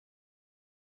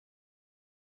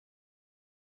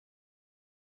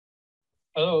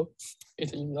Hello,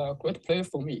 it is a great pleasure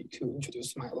for me to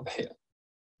introduce my work here.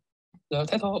 The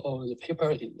title of the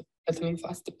paper is Lightning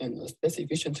Fast and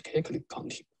Space-Efficient K-clique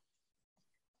Counting.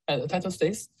 As the title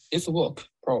says, this work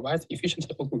provides efficient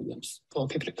algorithms for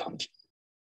k-clique counting.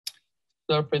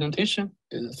 The presentation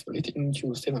is split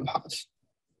into 7 parts: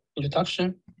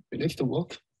 introduction, related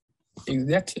work,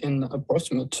 exact and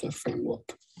approximate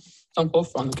framework, sample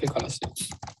from the k-classes,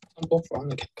 sample from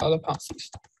the k-color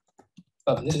passes.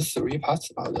 These 3 parts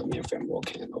are the main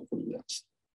framework and algorithms,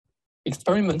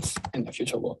 experiments, and the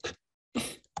future work.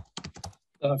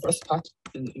 The first part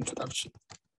is the introduction.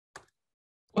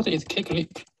 What is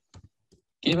k-clique?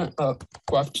 Given a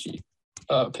graph G,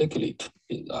 k-clique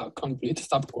is a complete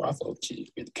subgraph of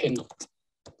G with k nodes.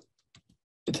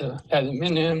 It has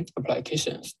many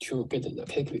applications to get the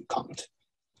k-clique count,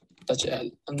 such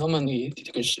as anomaly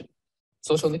detection,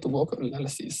 social network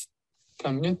analysis,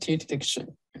 community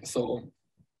detection, and so on.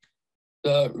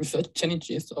 The research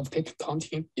challenges of k-clique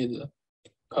counting is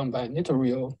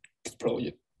combinatorial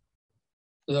explosion.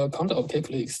 The count of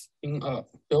k-cliques in a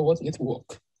real-world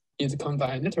network is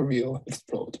combinatorial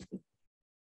explosion.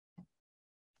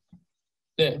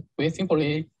 Then we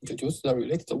simply introduce the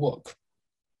related work.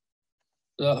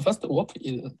 The first work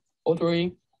is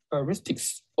ordering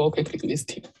heuristics for k-clique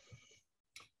listing.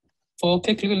 For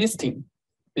k-clique listing,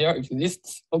 there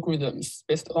exists algorithms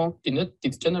based on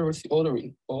degeneracy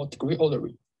ordering or degree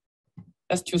ordering.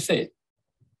 That's to say,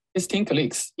 listing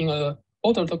cliques in an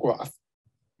ordered graph.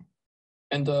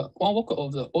 And one work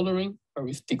of the ordering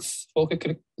heuristics for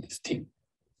k-clique listing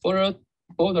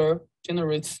further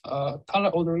generates a color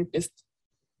ordering based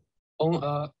on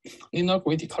a linear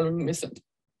gradient coloring method.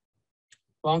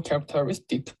 One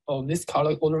characteristic of this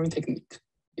color ordering technique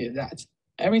is that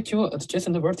every 2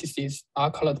 adjacent vertices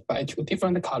are colored by 2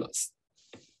 different colors.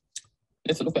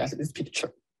 Let's look at this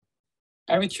picture.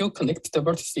 Every 2 connected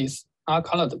vertices are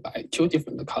colored by 2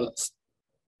 different colors.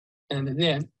 And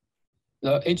then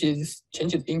the edges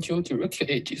changed into direct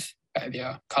edges by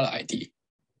their color ID.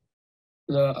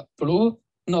 The blue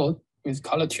node with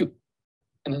color 2,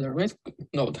 and the red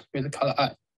node with color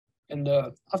I. And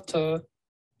after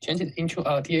changing into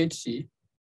a DHG,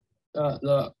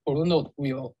 the blue node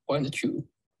will point to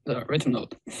the red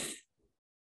node.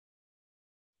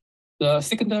 The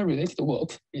second related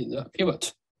work is the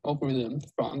pivot algorithm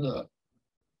from the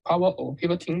power of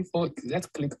pivoting for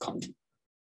exact clique counting.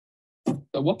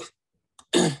 The work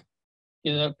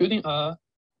is building a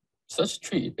search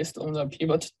tree based on the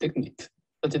pivot technique,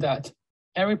 such that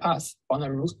every path from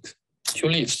the root to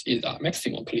leaves is a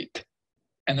maximal clique,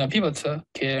 and the pivot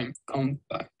can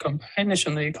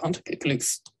combinationally count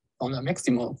cliques on the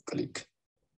maximal clique.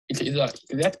 It is an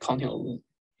exact counting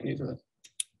algorithm.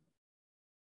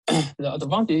 The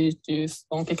advantages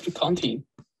on k-clique counting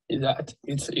is that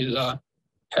it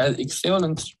has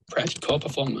excellent practical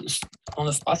performance on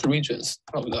the sparse regions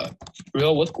of the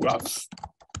real-world graphs.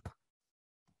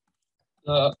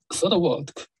 The third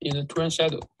work is Turing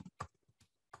shadow.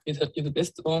 It is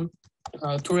based on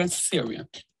Turing's theorem.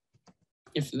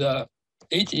 If the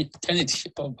edge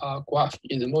intensity of a graph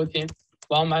is more than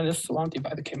 1 minus 1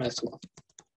 divided k minus 1,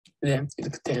 then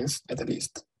it contains at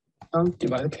least 1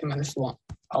 divided k minus 1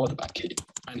 powered by k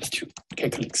minus 2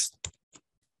 k-cliques.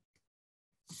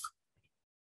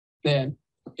 Then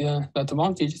the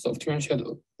advantages of Turing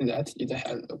shadow is that it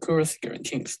has accuracy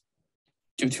guarantees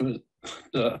due to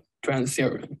the Turing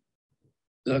theorem.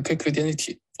 The k-clique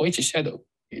density for each shadow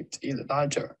is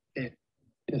larger than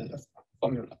the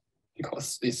formula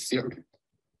because this theorem.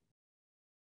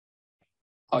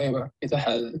 However, it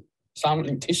has some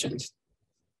limitations.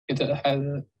 It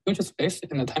has huge space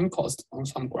and time cost on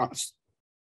some graphs.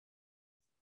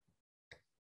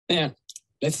 Then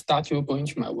let's start to go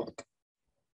into my work.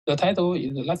 The title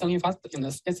is Lightning Fast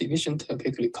and Space-Efficient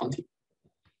K-clique Counting.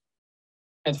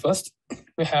 At first,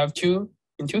 we have 2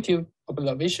 intuitive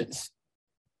observations.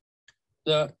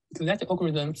 The exact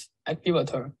algorithms like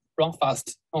pivoter run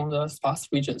fast on the sparse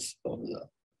regions of the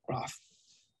graph,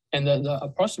 and the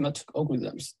approximate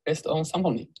algorithms based on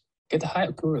sampling get high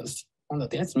accuracy on the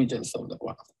dense regions of the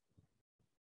graph.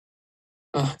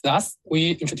 Thus,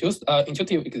 we introduced an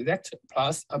intuitive exact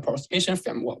plus approximation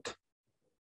framework.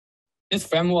 This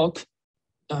framework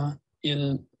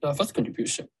is the first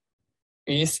contribution.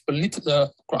 We split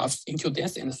the graphs into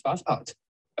dense and sparse part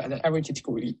by the average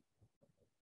degree.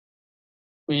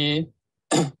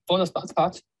 For the sparse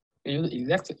part, we use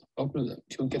exact algorithm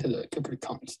to get the k-clique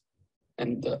count,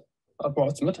 and the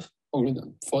approximate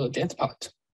algorithm for the dense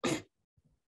part.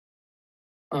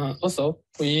 Also,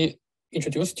 we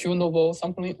introduced 2 novel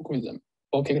sampling algorithms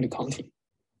for k-clique counting.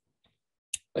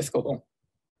 Let's go on.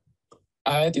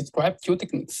 I described two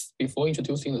techniques before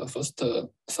introducing the first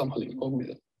sampling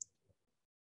algorithm.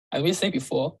 As we said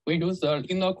before, we use the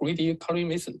linear greedy coloring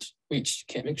method, which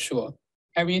can make sure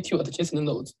every two adjacent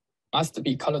nodes must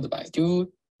be colored by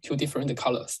two different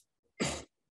colors.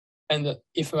 And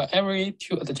if every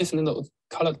two adjacent nodes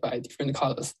colored by different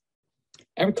colors,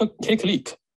 every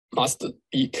k-clique must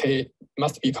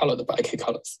be colored by k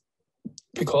colors,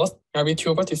 because every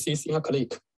two vertices in a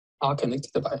clique are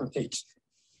connected by an edge.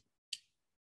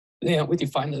 Then we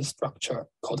define the structure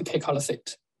called k-color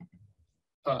set.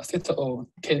 A set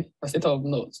of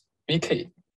nodes vk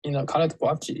in a colored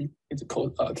graph G is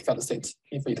called a k-color set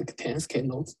if it contains k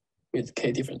nodes with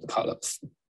k different colors.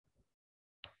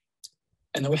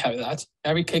 And we have that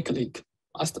every k-clique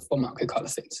must form a k-color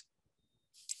set.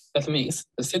 That means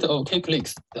the set of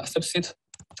k-cliques is a subset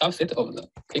of the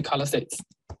k-color sets.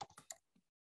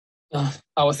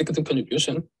 Our second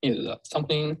contribution is the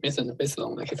sampling method based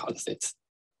on the k-color sets.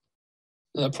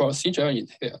 The procedure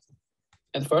is here.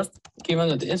 At first, given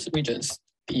the dense regions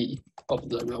D of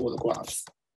the real-world graphs,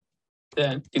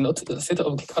 then denote the set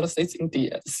of k-color sets in D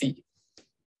as C.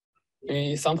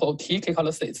 We sample T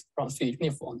k-color sets from C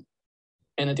uniform,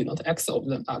 and denote X of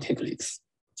them are k-cliques.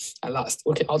 At last,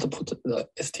 we can output the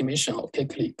estimation of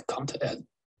k-clique count as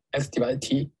X divided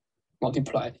T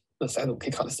multiply the size of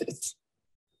k-color sets.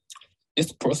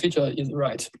 This procedure is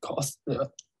right because the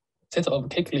set of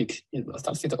k-clique is a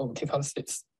subset of k-color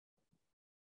sets.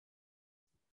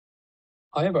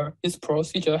 However, this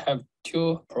procedure has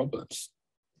two problems.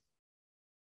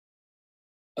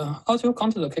 How to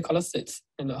count the k-color sets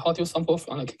and how to sample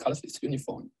from the k-color sets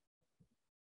uniform?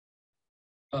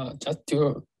 Just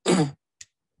to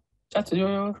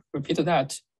repeat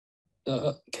that,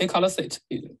 the k-color set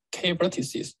is k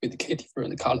vertices with k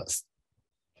different colors.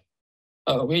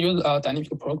 We use a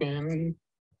dynamic programming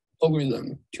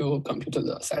algorithm to compute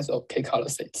the size of k-color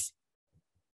sets.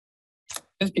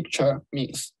 This picture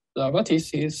means the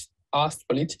vertices are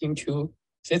split into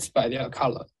sets by their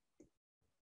color.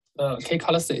 The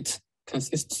k-color set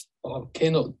consists of k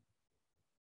nodes,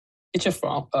 each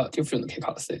from a different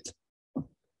k-color set.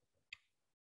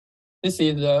 This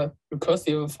is the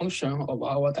recursive function of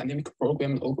our dynamic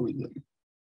programming algorithm.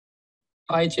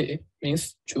 Ij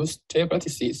means choose j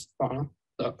vertices from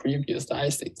the previous I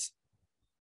sets.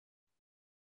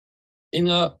 In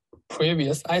the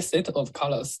previous I set of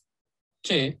colors,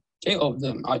 j of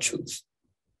them are choose.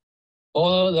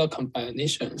 All the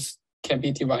combinations can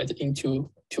be divided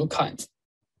into two kinds,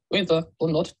 whether or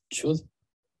not choose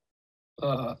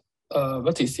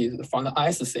vertices from the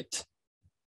I set.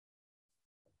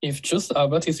 If choose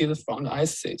vertices from the I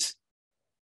set,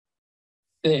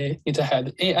 it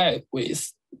had AI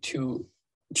ways to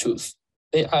choose.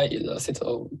 AI is a set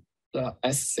of the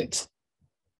S set.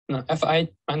 Now, Fi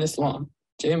minus 1,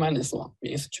 J minus 1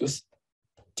 means choose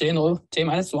J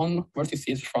minus 1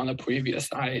 vertices from the previous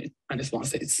I minus 1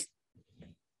 sets.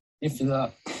 If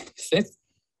the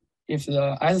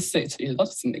S set is not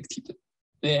selected,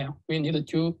 then we need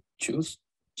to choose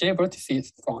J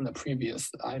vertices from the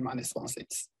previous I minus 1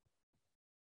 sets.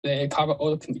 They cover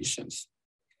all the conditions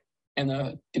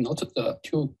and denote the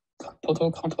two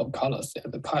total count of colors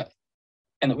at the chi.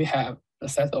 And we have the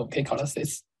set of k color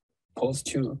sets equals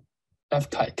to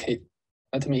F chi k.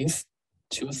 That means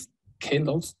choose k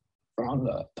nodes from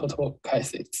the total chi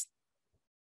sets.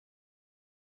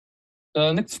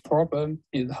 The next problem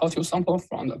is how to sample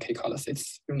from the k color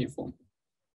sets uniform.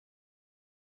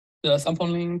 The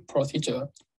sampling procedure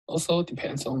also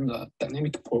depends on the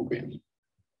dynamic programming.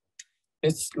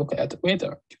 Let's look at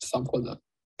whether to sample the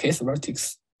case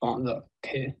vertex from the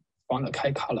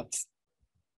chi colors.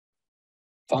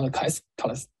 From the chi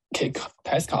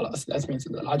colors, that means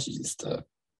the largest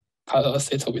color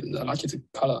set with the largest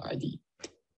color ID.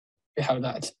 We have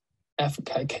that F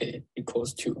chi k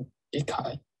equals to A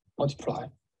chi multiply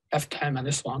F chi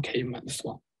minus 1 k minus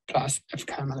 1 plus F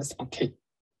chi minus 1 k.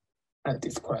 I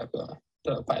describe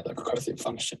by the recursive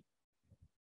function.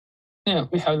 Then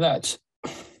we have that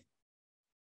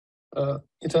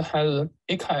it has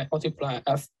A chi multiply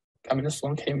F chi minus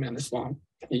 1 k minus 1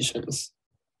 conditions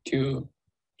to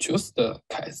choose the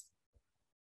chi's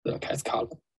color,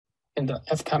 and the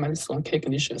F chi minus 1 k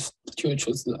conditions to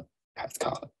choose the chi's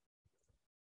color.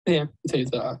 Then it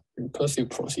is a recursive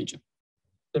procedure.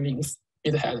 That means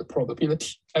it has a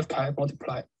probability F chi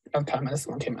multiply F chi minus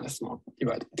 1 k minus 1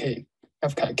 divided k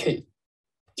F chi k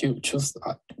to choose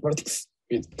a vertex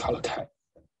with color chi.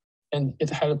 And it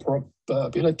has a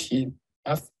probability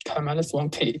F chi minus 1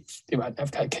 k divided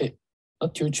F chi k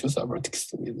not to choose a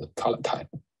vertex with the color type.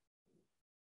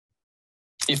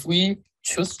 If we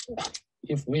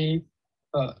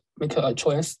make a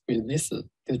choice with this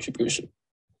distribution,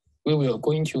 we will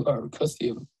go into a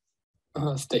recursive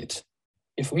state.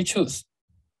 If we choose,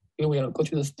 we will go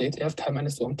to the state f k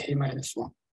minus 1, k minus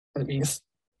 1. That means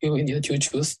we will need to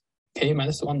choose k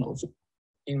minus 1 node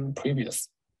in previous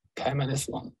k minus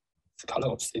 1 color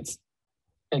of states.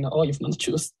 And or if not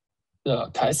choose the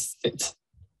test state,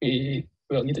 we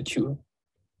will need to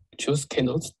choose k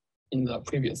nodes in the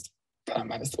previous k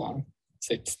minus 1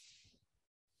 state.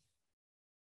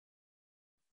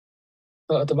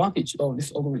 The advantage of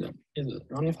this algorithm is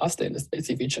running fast and space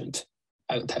efficient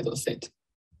at the title state.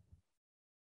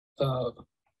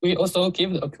 We also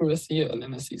give the accuracy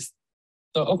analysis.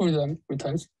 The algorithm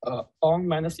returns a 1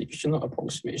 minus efficient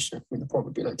approximation with the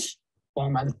probability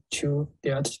 1 minus 2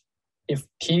 that if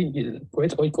t is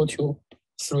greater or equal to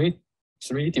 3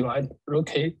 divided rho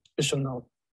k rational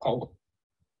power,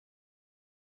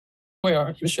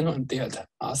 where rational and delta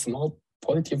are small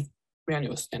positive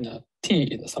values and t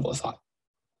is the sample size.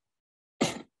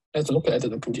 Let's look at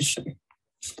the condition.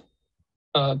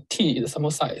 T is the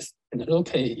sample size, and rho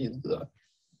k is the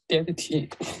density,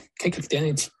 k-clique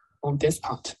density on this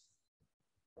part.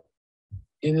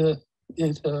 It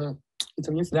means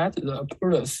that the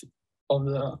accuracy of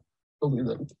the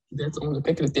algorithm depends on the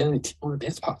k-clique density on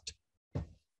this part.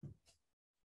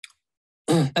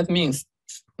 That means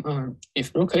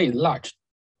if rho k is large,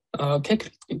 the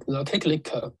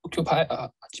k-clique occupy a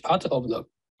large part of the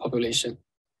population,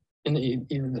 and it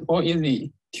is more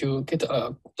easy to get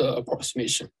the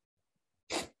approximation.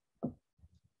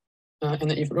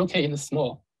 And if rho k is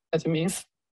small, that means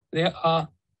there are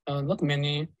not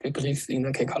many k-cliques in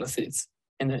the k-color sets,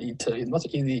 and it is not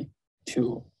easy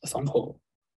to sample.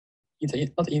 It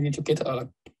is not easy to get a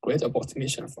great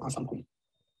approximation from sampling.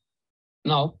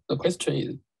 Now the question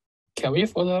is, can we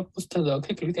further boost the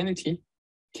k-clique density?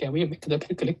 Can we make the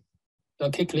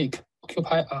k-clique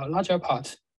occupy a larger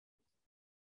part?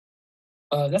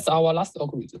 That's our last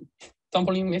algorithm,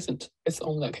 sampling method based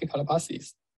on the k-color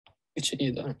passes, which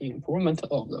is an improvement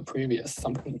of the previous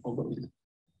sampling algorithm.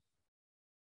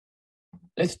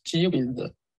 Let G with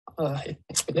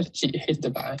let G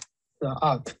hit by the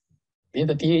arc with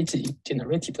the DAG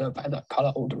generated by the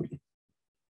color ordering.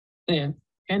 Then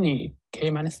any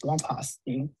k-1 pass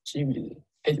in G with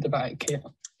headed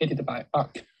by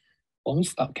arc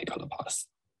forms a k-color pass.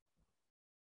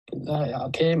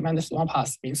 k-1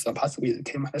 pass means a pass with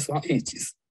k-1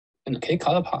 edges, and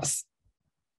k-color pass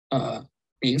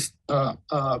means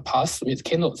a pass with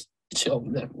k nodes, each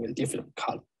of them with different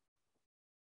color.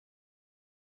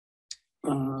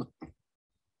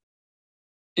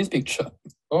 This picture,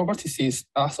 all vertices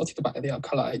are sorted by their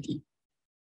color ID,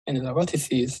 and the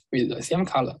vertices with the same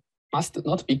color must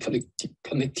not be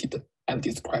connected as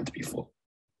described before.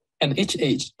 And each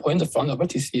edge points from the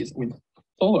vertices with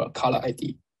lower color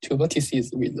ID to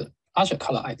vertices with larger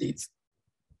color IDs.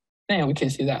 Then we can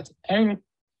see that any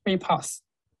pass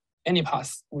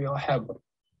will have,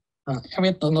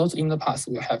 every node in the pass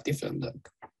will have different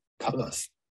colors.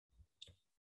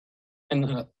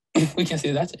 And we can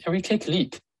see that every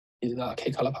k-clique is a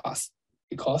k-color pass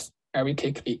because every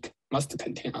k-clique must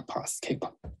contain a pass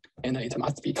k-path, and it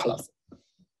must be colorful.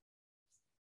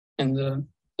 And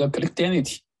the clique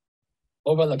density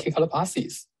over the k-color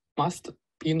passes must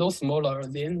be no smaller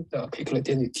than the k-clique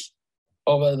density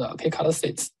over the k-color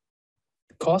sets,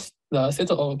 because the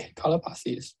set of k-color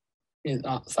passes is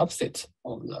a subset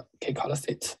of the k-color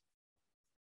set.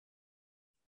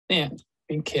 Then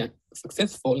we can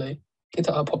successfully get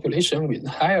a population with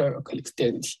higher clique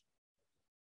density.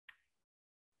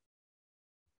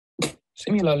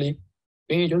 Similarly,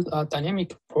 we use a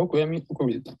dynamic programming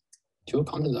algorithm to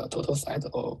count the total size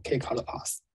of k-color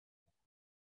pass.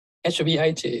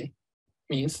 HVIJ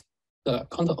means the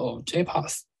count of J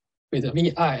pass with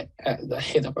VI at the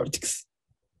head vertex.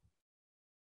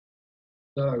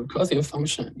 The recursive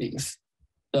function means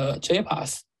the J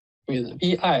pass with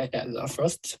VI at the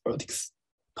first vertex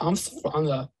comes from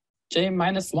the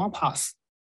J-1 pass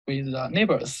with the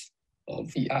neighbors of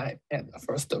VI at the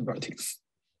first vertex.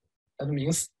 That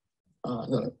means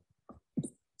the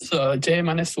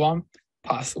J-1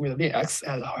 pass with Vx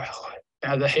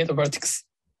at the head vertex.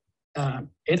 The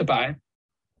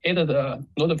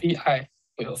node Vi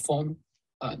will form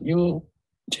a new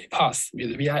J pass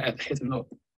with Vi at the head node.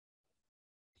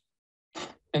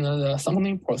 And the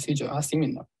sampling procedure are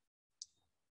similar.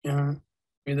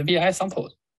 With the Vi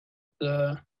sampled,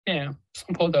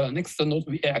 sample the next node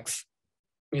Vx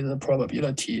with the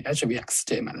probability HVX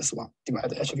J-1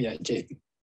 divided HVIJ.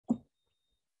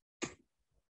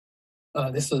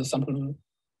 This is sampling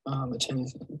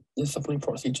mechanism. This sampling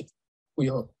procedure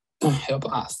will help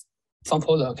us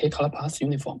sample the k-color path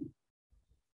uniform.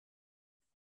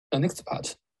 The next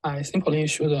part, I simply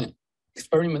show the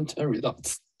experimental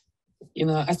results. In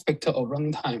the aspect of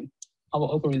runtime, our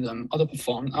algorithm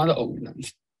outperformed other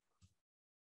algorithms.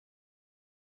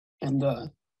 And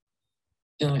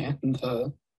in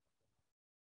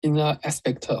the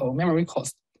aspect of memory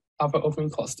cost, our offering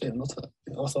cost is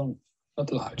also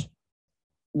not large.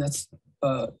 That's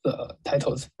the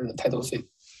title C.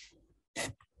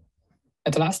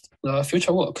 At last, the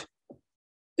future work.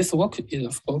 This work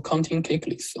is for counting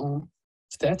k-cliques on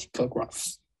static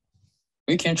graphs.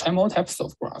 We can try more types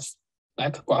of graphs,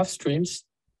 like graph streams,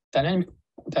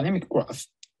 dynamic graphs,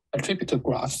 attributed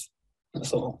graphs, and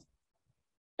so on.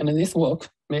 And this work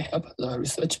may help the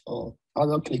research of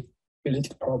other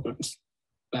clique-related problems,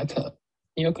 like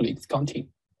near-clique counting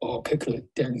or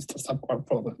k-clique subgraph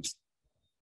problems.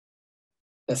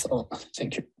 That's all.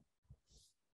 Thank you.